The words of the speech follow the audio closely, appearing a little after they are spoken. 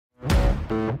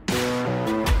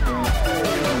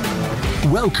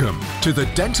Welcome to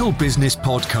the Dental Business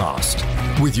Podcast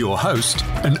with your host,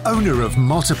 an owner of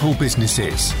multiple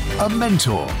businesses, a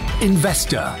mentor,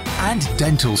 investor, and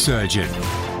dental surgeon,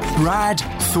 Brad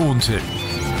Thornton.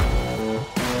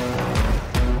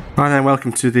 Hi there,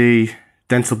 welcome to the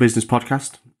Dental Business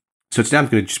Podcast. So today I'm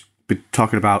going to just be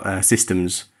talking about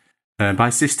systems. By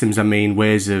systems, I mean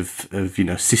ways of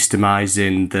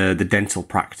systemizing the dental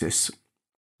practice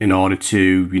in order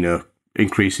to,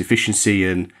 increase efficiency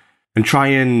and try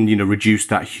and, reduce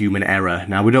that human error.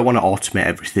 Now, we don't want to automate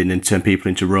everything and turn people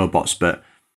into robots, but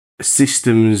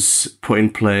systems put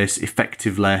in place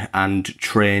effectively and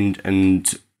trained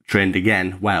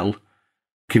again well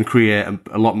can create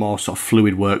a lot more sort of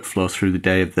fluid workflow through the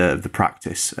day of the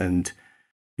practice. And,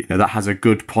 that has a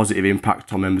good positive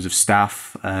impact on members of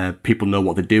staff. People know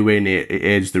what they're doing. It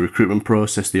aids the recruitment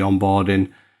process, the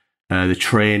onboarding, the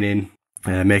training,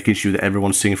 making sure that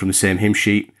everyone's singing from the same hymn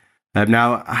sheet.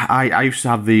 Now, I used to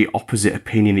have the opposite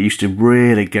opinion. It used to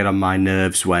really get on my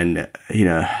nerves when,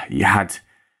 you had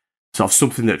sort of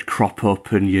something that would crop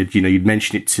up and you'd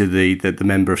mention it to the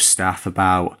member of staff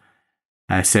about,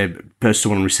 say,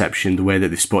 someone on reception, the way that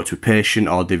they spoke to a patient,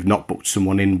 or they've not booked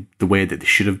someone in the way that they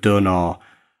should have done, or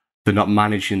they're not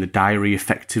managing the diary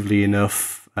effectively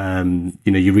enough. You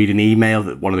read an email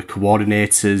that one of the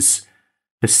coordinators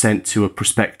has sent to a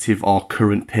prospective or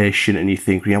current patient, and you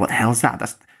think, what the hell is that?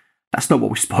 That's not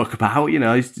what we spoke about.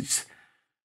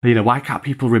 Why can't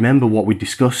people remember what we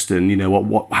discussed? And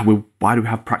why do we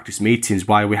have practice meetings?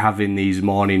 Why are we having these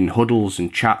morning huddles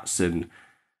and chats and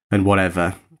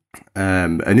whatever?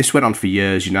 And this went on for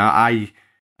years. I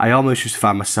almost just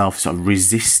found myself sort of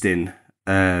resisting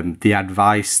the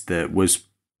advice that was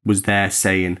there,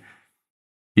 saying,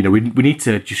 we need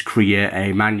to just create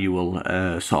a manual,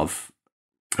 sort of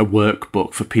a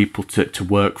workbook for people to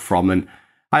work from. And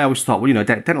I always thought,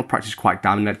 dental practice is quite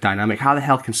dynamic. How the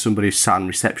hell can somebody sat on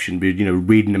reception be,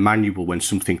 reading a manual when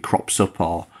something crops up,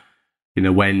 or,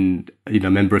 when, a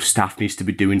member of staff needs to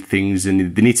be doing things,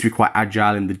 and they need to be quite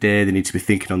agile in the day. They need to be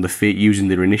thinking on their feet, using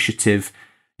their initiative.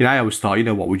 I always thought, we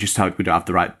don't have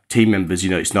the right team members.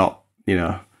 It's not,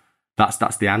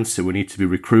 that's the answer. We need to be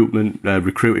recruiting.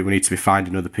 We need to be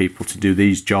finding other people to do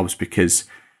these jobs, because,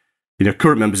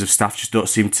 current members of staff just don't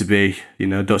seem to be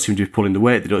pulling the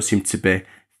weight. They don't seem to be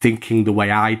thinking the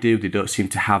way I do. They don't seem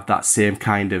to have that same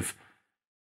kind of,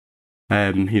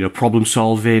 problem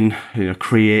solving,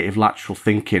 creative lateral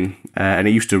thinking. And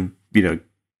it used to,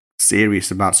 serious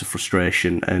amounts of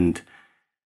frustration, and,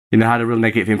 had a real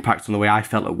negative impact on the way I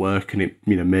felt at work, and it,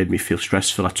 made me feel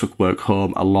stressful. I took work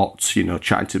home a lot,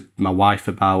 chatting to my wife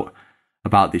about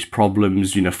these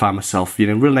problems, found myself,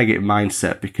 real negative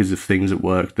mindset because of things at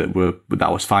work that I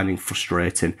was finding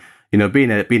frustrating.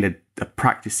 Being a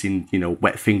practicing,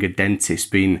 wet finger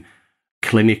dentist, being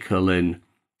clinical, and,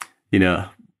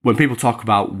 when people talk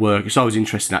about work, it's always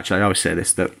interesting, actually. I always say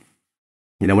this, that,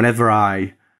 whenever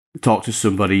I talk to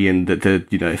somebody and that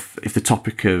if the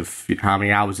topic of how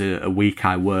many hours a week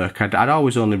I work, I'd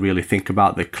always only really think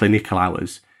about the clinical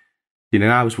hours.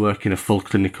 I was working a full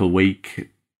clinical week.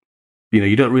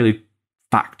 You don't really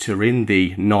factor in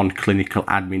the non-clinical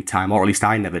admin time, or at least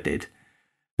I never did.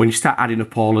 When you start adding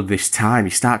up all of this time,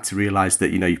 you start to realise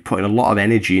that, you're putting a lot of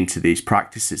energy into these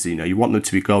practices. You want them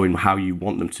to be going how you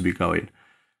want them to be going.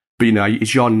 But,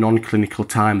 is your non-clinical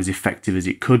time as effective as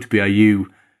it could be? Are you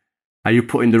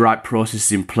putting the right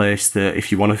processes in place that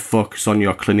if you want to focus on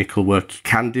your clinical work, you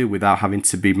can do without having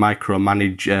to be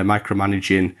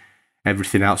micromanaging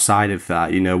everything outside of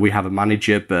that? We have a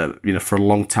manager, but, for a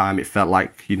long time it felt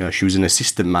like, she was an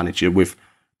assistant manager. We've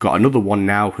got another one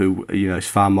now who, is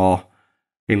far more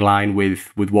in line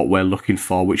with what we're looking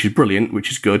for, which is brilliant,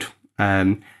 which is good.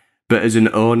 But as an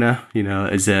owner,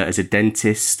 as a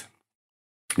dentist,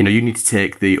 you need to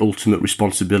take the ultimate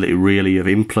responsibility, really, of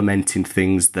implementing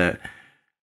things that,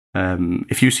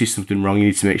 if you see something wrong, you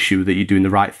need to make sure that you're doing the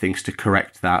right things to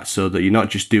correct that, so that you're not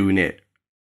just doing it,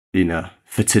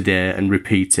 for today and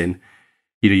repeating.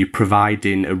 You're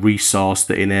providing a resource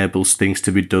that enables things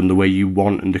to be done the way you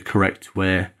want and the correct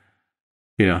way,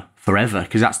 forever,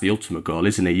 because that's the ultimate goal,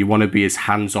 isn't it? You want to be as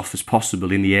hands-off as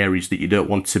possible in the areas that you don't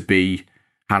want to be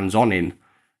hands-on in.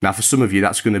 Now, for some of you,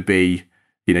 that's going to be,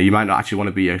 you might not actually want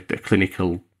to be a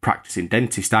clinical practicing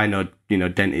dentist. I know,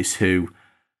 dentists who,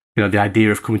 the idea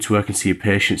of coming to work and seeing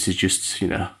patients is just,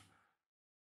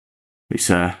 it's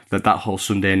that whole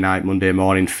Sunday night, Monday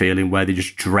morning feeling where they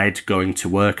just dread going to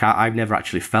work. I've never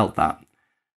actually felt that.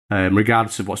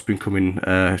 Regardless of what's been coming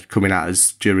at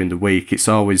us during the week, it's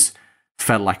always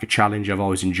felt like a challenge. I've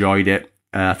always enjoyed it.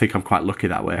 I think I'm quite lucky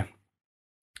that way.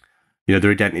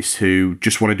 there are dentists who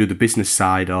just want to do the business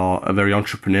side or are very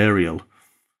entrepreneurial.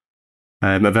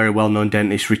 A very well-known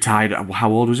dentist retired,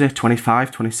 how old was he?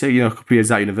 25, 26? A couple of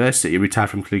years out of university, he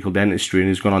retired from clinical dentistry and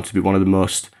has gone on to be one of the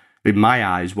most, in my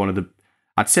eyes,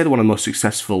 I'd say one of the most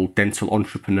successful dental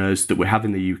entrepreneurs that we have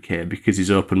in the UK, because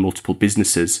he's opened multiple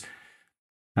businesses.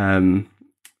 And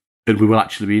we will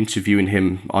actually be interviewing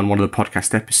him on one of the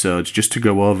podcast episodes just to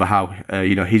go over how,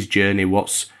 his journey,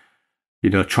 what's,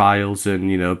 trials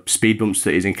and, speed bumps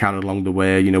that he's encountered along the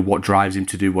way, what drives him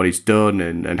to do what he's done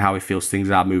and how he feels things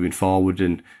are moving forward.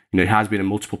 And, he has been a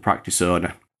multiple practice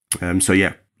owner.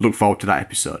 Look forward to that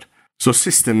episode. So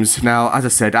systems. Now, as I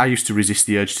said, I used to resist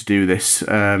the urge to do this,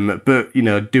 but,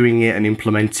 doing it and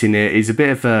implementing it is a bit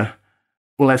of a,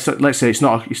 well, let's say it's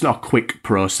not a quick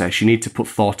process. You need to put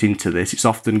thought into this. It's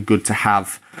often good to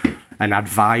have an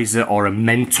advisor or a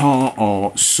mentor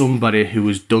or somebody who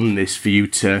has done this for you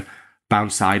to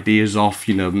bounce ideas off,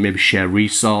 maybe share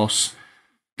resource,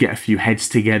 get a few heads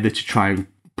together to try and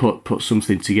put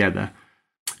something together.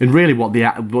 And really what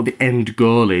the end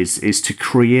goal is to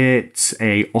create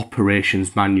a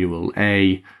operations manual,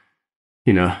 we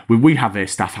have a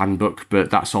staff handbook, but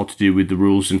that's all to do with the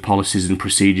rules and policies and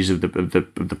procedures of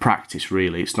the practice,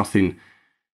 really. It's nothing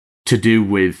to do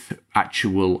with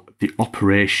the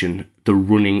operation, the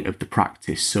running of the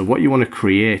practice. So what you want to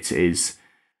create is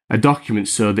a document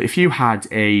so that if you had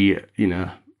a,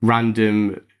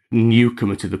 random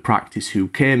newcomer to the practice who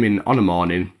came in on a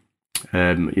morning,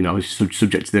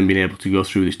 subject to them being able to go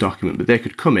through this document, but they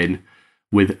could come in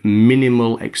with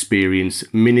minimal experience,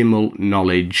 minimal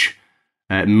knowledge,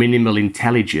 minimal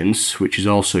intelligence, which is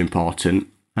also important,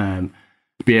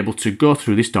 be able to go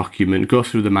through this document, go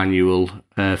through the manual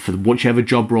for whichever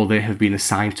job role they have been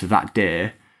assigned to that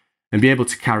day, and be able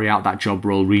to carry out that job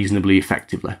role reasonably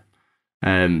effectively.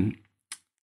 In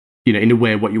a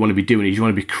way, what you want to be doing is you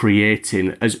want to be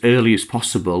creating as early as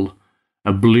possible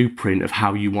a blueprint of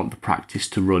how you want the practice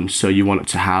to run. So you want it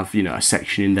to have, a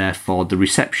section in there for the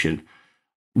reception,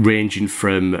 ranging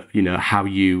from, how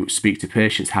you speak to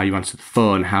patients, how you answer the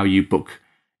phone, how you book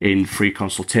in free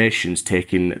consultations,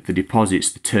 taking the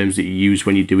deposits, the terms that you use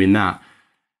when you're doing that.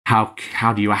 How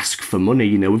do you ask for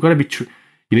money? We've got to be,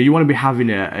 you want to be having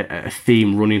a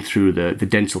theme running through the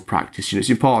dental practice.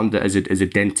 It's important that as a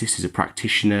dentist, as a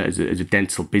practitioner, as a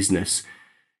dental business,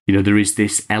 there is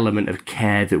this element of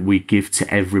care that we give to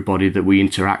everybody that we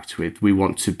interact with. We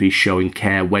want to be showing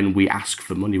care when we ask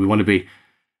for money. We want to be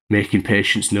making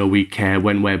patients know we care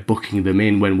when we're booking them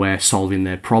in, when we're solving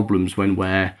their problems, when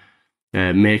we're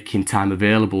making time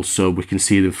available so we can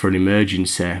see them for an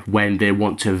emergency. When they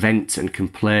want to vent and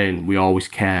complain, we always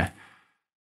care.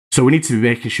 So we need to be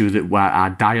making sure that our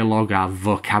dialogue, our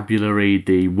vocabulary,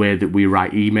 the way that we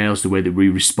write emails, the way that we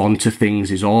respond to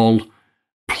things is all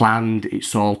planned,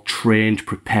 it's all trained,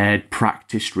 prepared,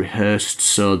 practiced, rehearsed,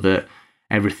 so that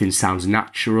everything sounds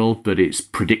natural, but it's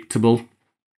predictable,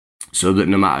 so that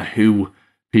no matter who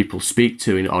people speak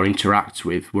to or interact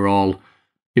with, we're all,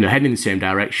 heading in the same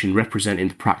direction, representing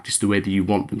the practice the way that you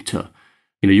want them to.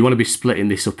 You want to be splitting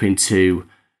this up into,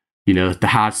 the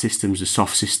hard systems, the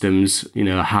soft systems,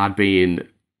 hard being,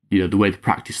 the way the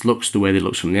practice looks, the way it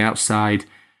looks from the outside.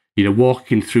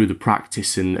 Walking through the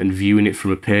practice and viewing it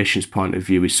from a patient's point of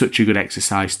view is such a good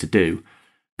exercise to do.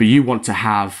 But you want to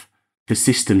have the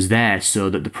systems there so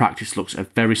that the practice looks a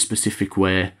very specific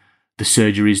way, the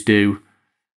surgeries do.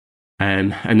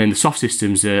 And then the soft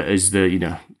systems is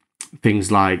the,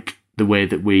 things like the way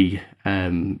that we,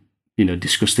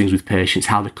 discuss things with patients,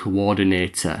 how the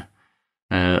coordinator,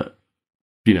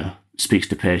 speaks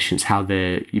to patients, how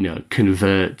they,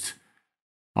 convert,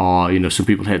 or, some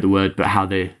people hate the word, but how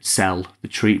they sell the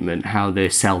treatment, how they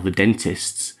sell the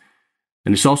dentists.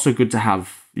 And it's also good to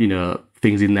have,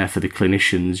 things in there for the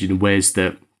clinicians, ways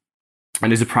that,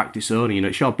 and as a practice owner,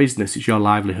 it's your business, it's your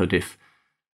livelihood.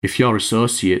 If your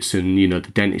associates and,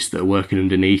 the dentists that are working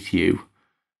underneath you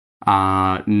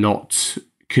are not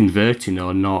converting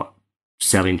or not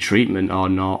selling treatment or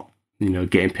not,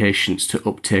 getting patients to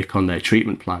uptake on their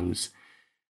treatment plans,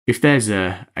 if there's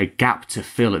a gap to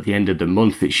fill at the end of the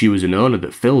month, it's you as an owner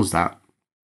that fills that.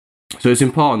 So it's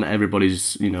important that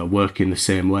everybody's, working the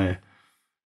same way.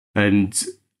 And,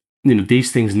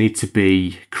 these things need to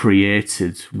be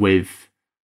created with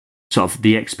sort of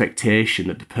the expectation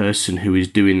that the person who is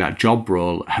doing that job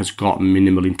role has got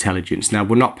minimal intelligence. Now,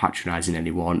 we're not patronising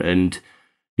anyone, and,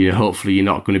 hopefully you're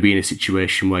not going to be in a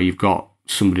situation where you've got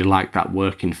somebody like that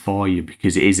working for you,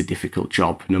 because it is a difficult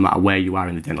job. No matter where you are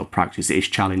in the dental practice, it is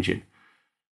challenging.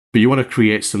 But you want to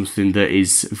create something that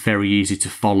is very easy to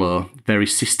follow, very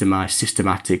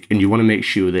systematic, and you want to make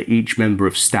sure that each member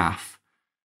of staff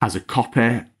has a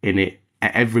copy in it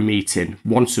at every meeting,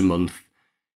 once a month,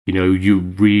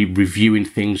 you reviewing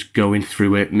things, going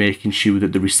through it, making sure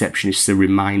that the receptionists are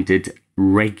reminded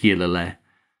regularly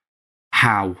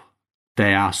how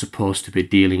they are supposed to be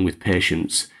dealing with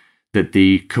patients, that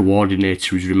the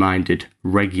coordinator is reminded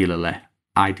regularly,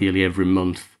 ideally every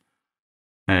month,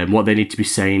 what they need to be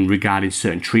saying regarding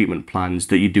certain treatment plans,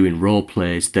 that you're doing role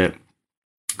plays, that,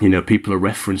 people are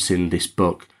referencing this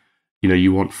book.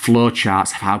 You want flow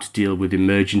charts of how to deal with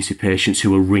emergency patients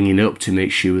who are ringing up to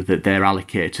make sure that they're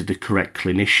allocated to the correct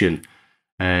clinician.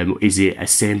 Is it a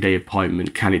same-day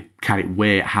appointment? Can it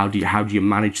wait? How do you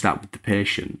manage that with the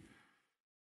patient?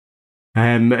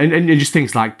 And just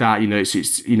things like that.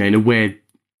 It's in a way,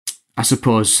 I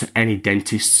suppose any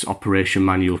dentist's operation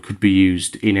manual could be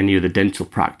used in any other dental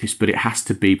practice, but it has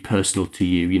to be personal to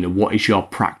you. What is your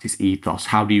practice ethos?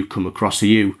 How do you come across? Are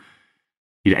you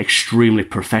extremely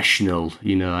professional?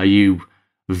 Are you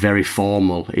very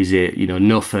formal? Is it,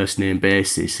 no first name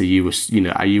basis? Are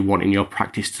you wanting your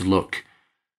practice to look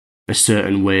a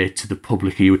certain way to the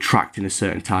public? Are you attracting a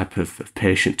certain type of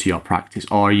patient to your practice?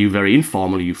 Or are you very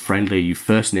informal? Are you friendly? Are you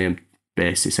first name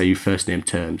basis? Are you first name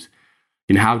terms?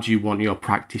 How do you want your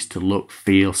practice to look,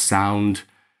 feel, sound?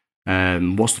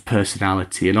 What's the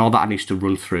personality? And all that needs to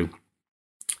run through.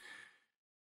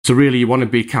 So really, you want to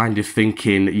be kind of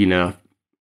thinking,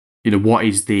 what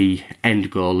is the end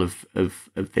goal of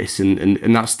this?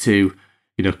 And that's to,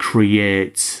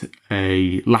 create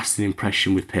a lasting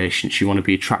impression with patients. You want to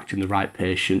be attracting the right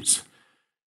patients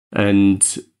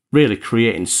and really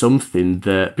creating something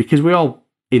that, because we all,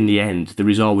 in the end, there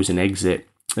is always an exit.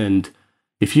 And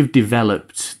if you've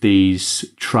developed these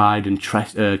tried and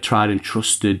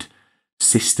trusted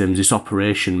systems, this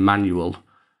operation manual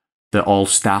that all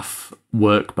staff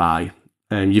work by,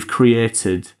 you've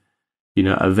created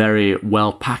a very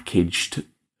well packaged,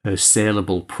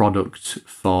 saleable product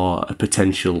for a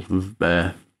potential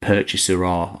purchaser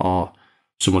or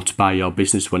someone to buy your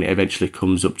business when it eventually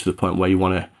comes up to the point where you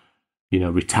want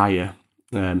to, retire.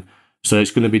 So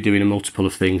it's going to be doing a multiple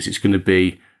of things. It's going to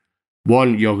be,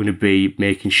 one, you're going to be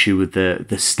making sure that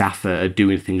the staff are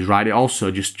doing things right. It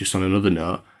also, just on another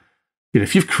note,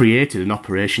 if you've created an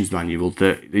operations manual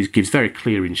that gives very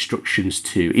clear instructions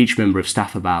to each member of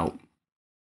staff about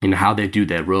how they do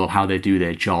their role, how they do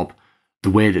their job, the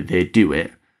way that they do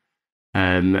it,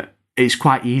 it's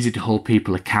quite easy to hold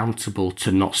people accountable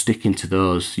to not sticking to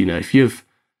those. If you've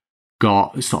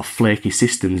got sort of flaky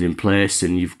systems in place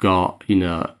and you've got,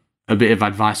 a bit of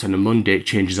advice on a Monday, it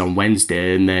changes on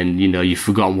Wednesday, and then, you've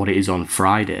forgotten what it is on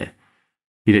Friday,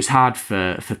 it's hard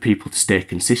for people to stay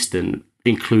consistent,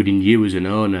 including you as an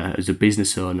owner, as a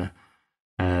business owner.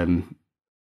 And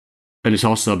it's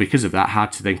also, because of that,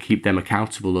 hard to then keep them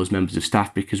accountable, those members of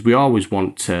staff, because we always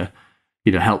want to,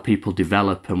 help people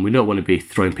develop, and we don't want to be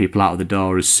throwing people out of the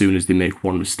door as soon as they make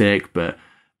one mistake, but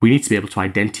we need to be able to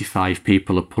identify if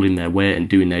people are pulling their weight and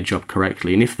doing their job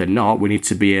correctly. And if they're not, we need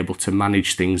to be able to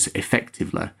manage things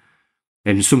effectively.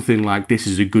 And something like this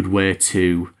is a good way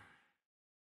to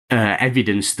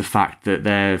evidence the fact that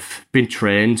they've been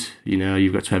trained.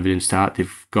 You've got to evidence that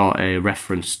they've got a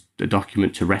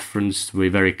document to reference to be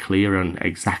very clear on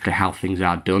exactly how things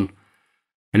are done.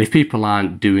 And if people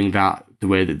aren't doing that the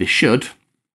way that they should,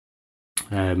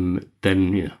 then,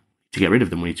 to get rid of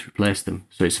them, we need to replace them.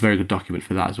 So it's a very good document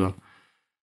for that as well.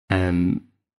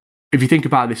 If you think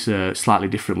about this a slightly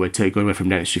different way, going away from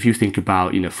dentistry, if you think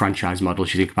about, franchise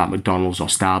models, you think about McDonald's or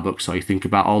Starbucks, or you think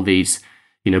about all these,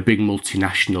 big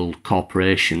multinational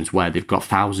corporations where they've got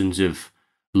thousands of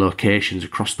locations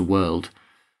across the world,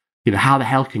 how the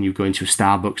hell can you go into a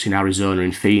Starbucks in Arizona,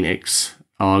 in Phoenix,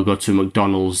 or go to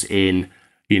McDonald's in,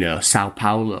 Sao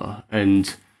Paulo,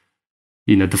 and,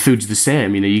 the food's the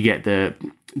same. You get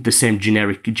the same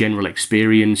general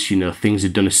experience. Things are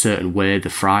done a certain way. The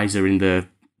fries are in the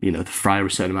fryer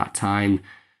a certain amount of time.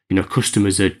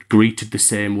 Customers are greeted the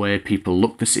same way. People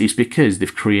look the same. It's because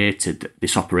they've created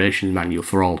this operations manual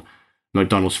for all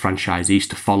McDonald's franchisees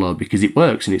to follow, because it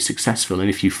works and it's successful. And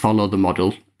if you follow the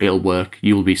model, it'll work.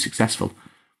 You'll be successful.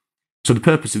 So the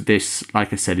purpose of this,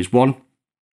 like I said, is one,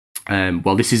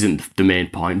 this isn't the main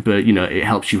point, but, it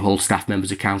helps you hold staff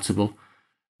members accountable.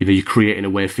 You're creating a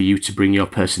way for you to bring your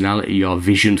personality, your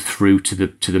vision through to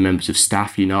the members of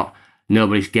staff.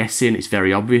 Nobody's guessing. It's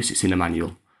very obvious. It's in a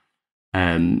manual.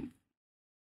 The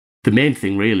main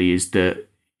thing really is that,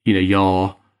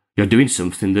 you're doing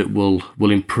something that will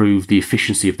improve the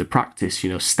efficiency of the practice.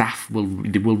 Staff will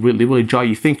enjoy.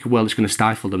 You think, well, it's going to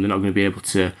stifle them. They're not going to be able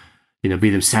to, be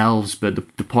themselves. But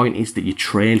the point is that you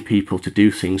train people to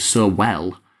do things so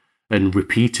well and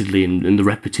repeatedly, and the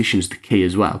repetition is the key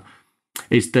as well,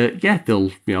 is that, yeah,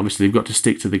 they'll, obviously they've got to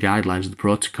stick to the guidelines and the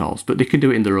protocols, but they can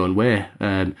do it in their own way.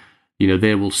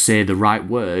 They will say the right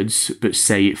words, but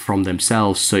say it from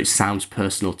themselves, so it sounds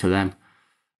personal to them.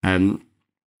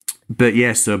 But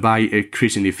yeah, so by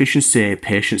increasing the efficiency,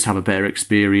 patients have a better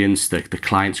experience. The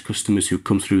clients, customers who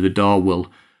come through the door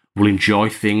will enjoy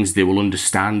things. They will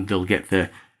understand. They'll get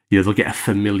they'll get a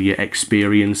familiar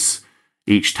experience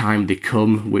each time they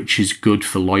come, which is good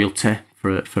for loyalty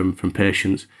from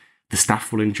patients. The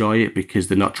staff will enjoy it because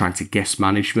they're not trying to guess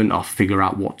management or figure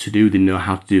out what to do. They know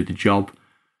how to do the job.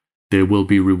 They will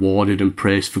be rewarded and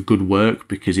praised for good work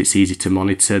because it's easy to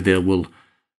monitor. We'll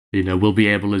be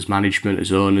able, as management,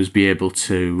 as owners, be able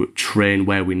to train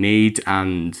where we need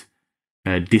and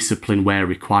discipline where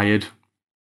required.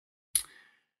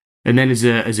 And then as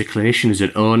a clinician, as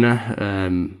an owner,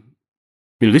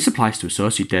 this applies to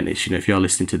associate dentists. If you're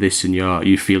listening to this and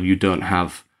you feel you don't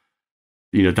have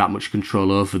that much control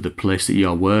over the place that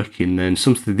you're working, then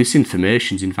this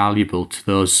information is invaluable to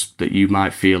those that you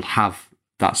might feel have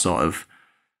that sort of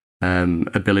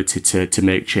ability to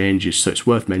make changes. So it's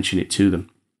worth mentioning it to them,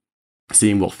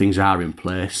 seeing what things are in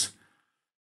place.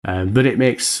 But it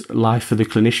makes life for the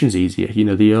clinicians easier.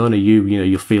 The owner,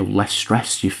 you'll feel less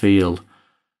stressed. You feel,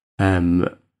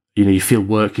 you feel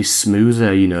work is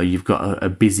smoother. You've got a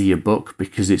busier book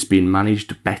because it's been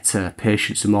managed better.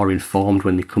 Patients are more informed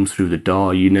when they come through the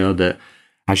door. That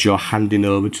as you're handing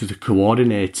over to the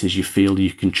coordinators, you feel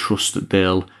you can trust that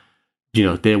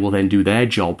they will then do their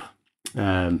job.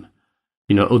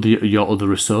 Your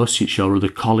other associates, your other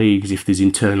colleagues, if there's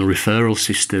internal referral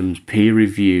systems, peer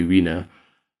review,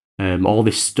 all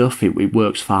this stuff, it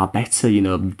works far better.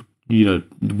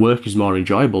 Work is more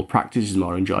enjoyable, practice is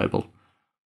more enjoyable.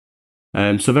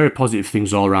 So very positive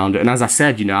things all around. And as I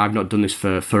said, I've not done this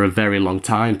for a very long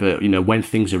time, but when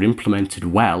things are implemented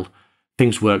well,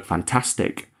 things work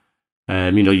fantastic.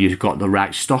 You've got the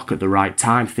right stock at the right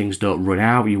time. Things don't run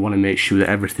out. You want to make sure that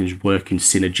everything's working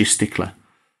synergistically.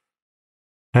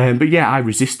 But yeah, I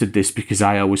resisted this because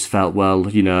I always felt, well,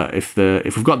 if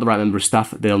we've got the right member of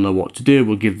staff, they'll know what to do.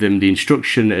 We'll give them the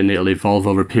instruction and it'll evolve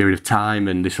over a period of time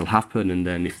and this will happen. And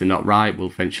then if they're not right, we'll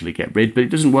eventually get rid. But it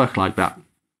doesn't work like that.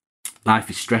 Life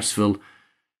is stressful.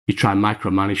 You try and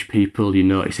micromanage people, you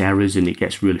notice errors and it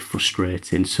gets really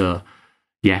frustrating. So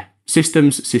yeah,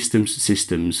 systems.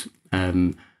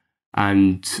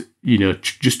 And,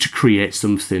 just to create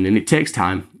something, and it takes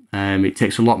time. It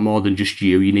takes a lot more than just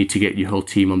you. You need to get your whole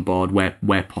team on board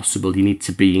where possible. You need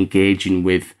to be engaging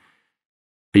with,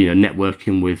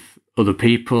 networking with other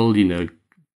people,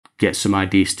 get some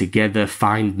ideas together,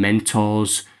 find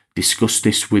mentors, discuss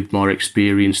this with more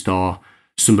experienced or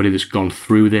somebody that's gone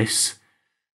through this.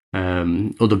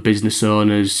 Other business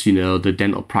owners, the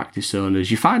dental practice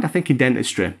owners. You find, I think, in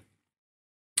dentistry,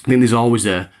 there's always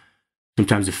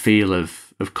sometimes a feel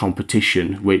of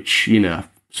competition, which,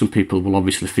 some people will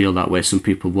obviously feel that way, some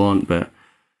people won't. But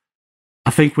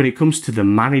I think when it comes to the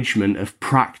management of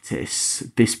practice,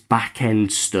 this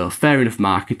back-end stuff, fair enough,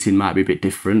 marketing might be a bit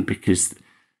different because,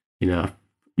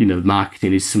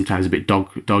 marketing is sometimes a bit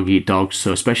dog eat dog.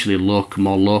 So especially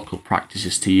more local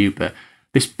practices to you. But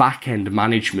this back-end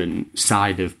management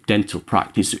side of dental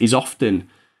practice is often,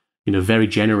 very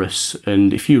generous.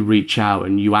 And if you reach out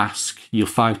and you ask, you'll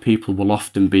find people will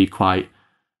often be quite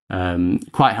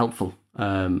helpful.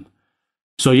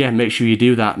 So yeah, make sure you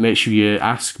do that. Make sure you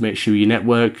ask, make sure you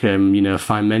network,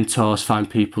 find mentors, find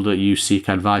people that you seek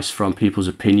advice from, people's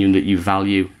opinion that you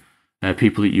value,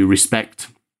 people that you respect.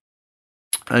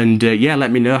 And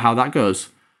let me know how that goes.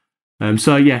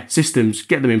 Systems,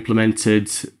 get them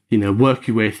implemented, work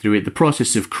your way through it. The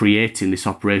process of creating this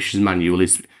operations manual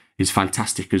is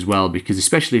fantastic as well, because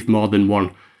especially if more than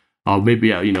one or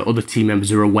maybe other team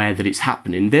members are aware that it's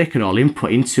happening, they can all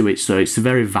input into it. So it's a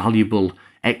very valuable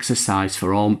exercise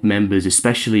for all members,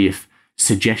 especially if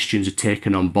suggestions are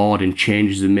taken on board and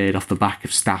changes are made off the back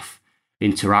of staff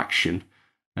interaction.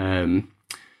 So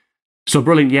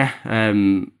brilliant, yeah.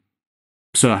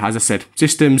 So as I said,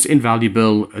 systems,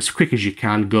 invaluable. As quick as you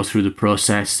can, go through the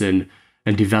process and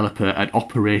develop an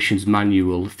operations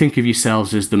manual. Think of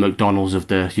yourselves as the McDonald's of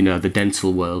the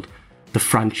dental world. The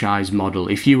franchise model.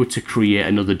 If you were to create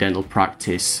another dental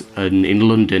practice in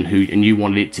London and you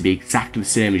wanted it to be exactly the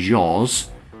same as yours,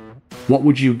 what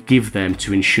would you give them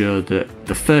to ensure that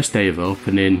the first day of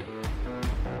opening,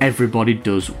 everybody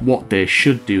does what they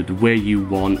should do the way you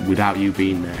want without you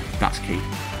being there? That's key.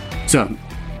 So,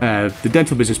 the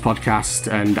Dental Business Podcast,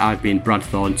 and I've been Brad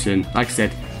Thornton. Like I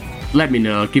said, let me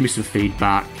know, give me some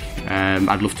feedback.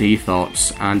 I'd love to hear your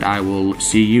thoughts, and I will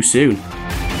see you soon.